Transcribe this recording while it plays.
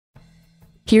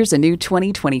Here's a new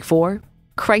 2024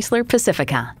 Chrysler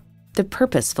Pacifica. The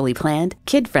purposefully planned,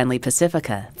 kid-friendly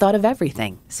Pacifica thought of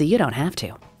everything so you don't have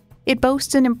to. It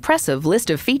boasts an impressive list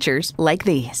of features like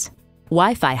these: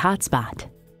 Wi-Fi hotspot,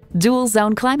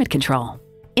 dual-zone climate control,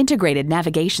 integrated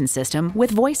navigation system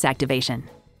with voice activation,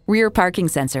 rear parking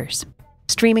sensors,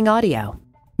 streaming audio,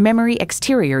 memory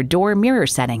exterior door mirror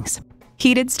settings,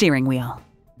 heated steering wheel,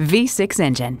 V6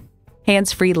 engine,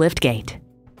 hands-free liftgate,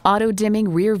 auto-dimming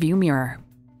rear view mirror,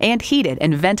 and heated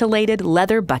and ventilated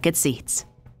leather bucket seats.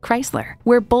 Chrysler,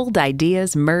 where bold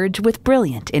ideas merge with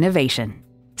brilliant innovation.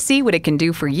 See what it can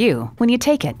do for you when you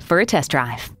take it for a test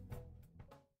drive.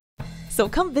 So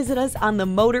come visit us on the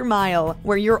Motor Mile,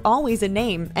 where you're always a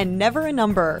name and never a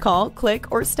number. Call,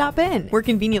 click, or stop in. We're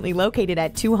conveniently located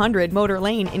at 200 Motor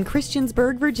Lane in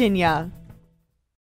Christiansburg, Virginia.